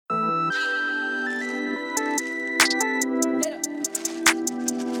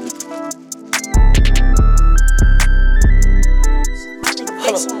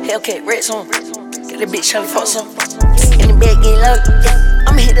hellcat, rats on. Got that bitch tryna fuck some. In the bed getting low, yeah.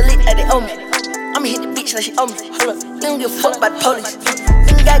 I'ma hit the lick like they owe me. I'ma hit the bitch like she owe me. Hold up, you don't give a fuck about the police.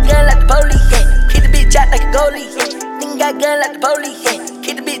 Nigga got gun like the police, yeah. Hit the bitch out like a goalie, yeah. Nigga got gun like the police, yeah.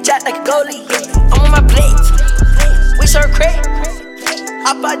 Hit the bitch out like a goalie, yeah. I'm on my plate, we serve crack.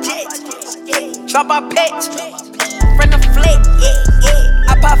 Hop our jets, drop our pets. Friend of flex,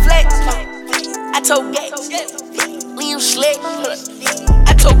 I pop flex. I told Gates, Liam Slick.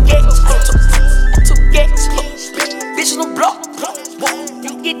 I told Gates, bitch on the block,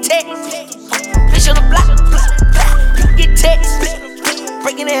 you get text. Bitch on the block, you get text.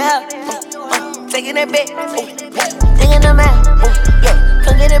 Breaking it out, taking that back, thinking I'm out, yeah,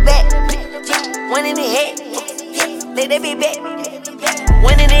 come get it back. One in the head, let that bitch back.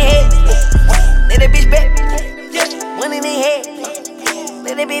 One in the head, let that bitch back. One in the head,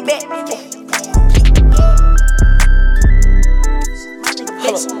 let that bitch back.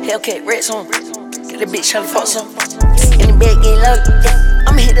 Hold up, hellcat, rats on. Got that bitch tryna fuck some. In the bed getting low, yeah.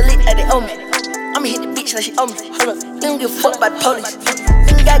 I'ma hit the lick like they owe me. I'ma hit the bitch like she owe me. Hold up, you don't give a fuck about the police.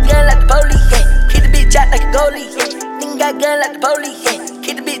 Nigga got gun like the police, yeah. Hit the bitch out like a goalie, yeah. Nigga got gun like the police, yeah.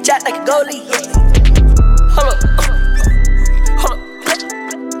 Hit the bitch out like a goalie, yeah. Hold up,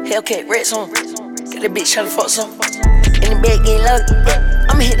 hellcat, rats on. Got that bitch tryna fuck some. In the bed getting low, yeah.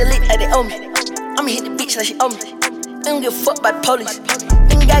 I'ma hit the lick like they owe me. I'ma hit the bitch like she owe me. I don't give a fuck about the police.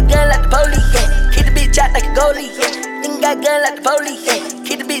 Nigga got gun like the police, yeah. Hit the bitch out like a goalie, yeah. Nigga got gun like the police, yeah.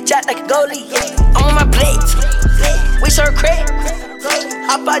 Hit the bitch out like a goalie, yeah. I'm on my plate, we serve crack.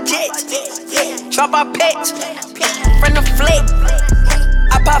 Hop our jets, drop our pets. Friend of flex,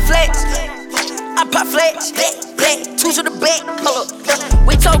 I pop flex. I pop flex, two to the back, hold up.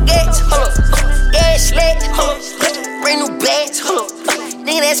 We talk Gates, hold up. Yeah, slick, hold up. Brand new bags, hold up.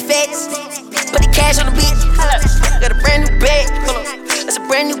 Nigga, that's facts. Put the cash on the beat, hold up. Got a brand new bag, hold up. That's a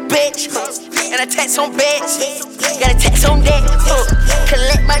brand new bitch, and I tax on bags. Got a tax on that, hold up.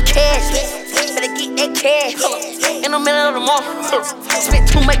 Collect my cash, better get that cash, hold up. In the middle of the month, hold up. Spent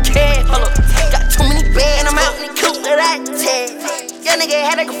too much cash, hold up. Got too many bags, and I'm out in the coop with that tag. Young nigga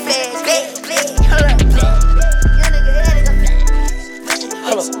had to go fast, hold up.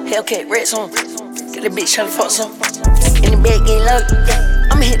 Hold up, hellcat, rats on. Got that bitch tryna fuck some. In the bed getting low, yeah.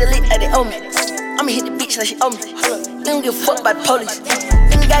 I'ma hit the lick like they owe me. I'ma hit the bitch like she owe me. Hold up, you don't give a fuck about the police.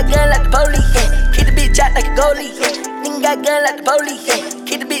 Nigga got gun like the police, yeah. Hit the bitch out like a goalie, yeah. Nigga got gun like the police, yeah.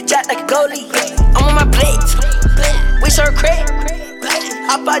 Hit the bitch out like a goalie, yeah. I'm on my plate, we serve crack.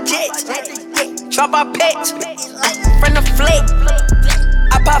 Hop our jets, drop our pets. Friend of flex,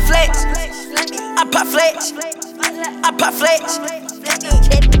 I pop flex. I pop flex, I pop flex.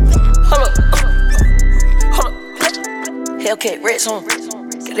 Hold up, hellcat, rats on.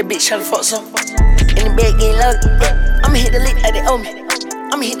 Got that bitch tryna fuck some. In the bed getting low, yeah. I'ma hit the lick like they owe me.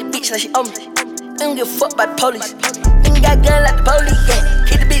 I'ma hit the bitch like she owe me. I don't give a fuck about the police. Nigga got gun like the police, yeah.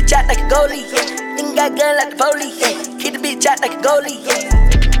 Hit the bitch out like a goalie, yeah. Nigga got gun like the police, yeah. Hit the bitch out like a goalie, yeah.